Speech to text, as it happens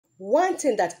One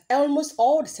thing that almost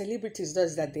all the celebrities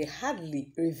does is that they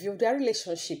hardly reveal their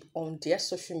relationship on their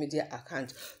social media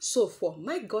account. So for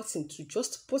Mike Godson to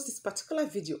just post this particular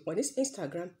video on his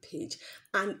Instagram page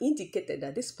and indicated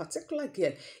that this particular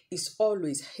girl is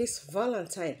always his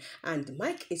Valentine, and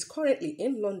Mike is currently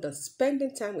in London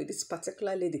spending time with this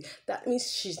particular lady, that means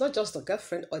she's not just a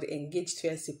girlfriend or the engaged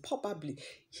fiancé. Probably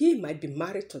he might be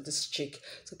married to this chick.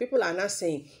 So people are now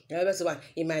saying,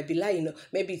 it might be lying,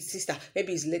 maybe it's sister,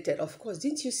 maybe it's related. Of course,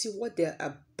 didn't you see what they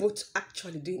are both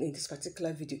actually doing in this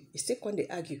particular video? You still when they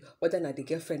argue whether or not the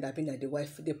girlfriend or the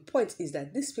wife. The point is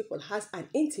that these people has an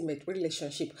intimate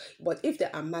relationship, but if they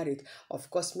are married, of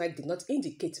course, Mike did not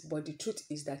indicate, but the truth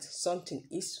is that something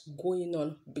is going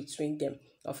on between them.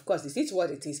 Of course, this is what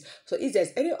it is. So if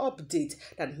there's any update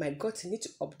that my God need to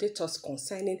update us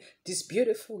concerning this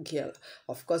beautiful girl,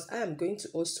 of course, I am going to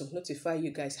also notify you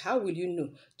guys. How will you know?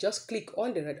 Just click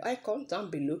on the red icon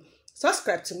down below,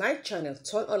 subscribe to my channel,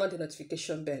 turn on the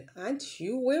notification bell, and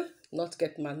you will not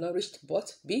get malnourished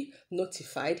but be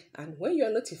notified. And when you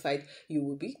are notified, you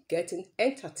will be getting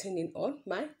entertaining on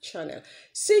my channel.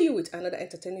 See you with another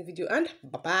entertaining video, and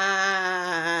bye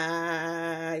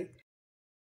bye.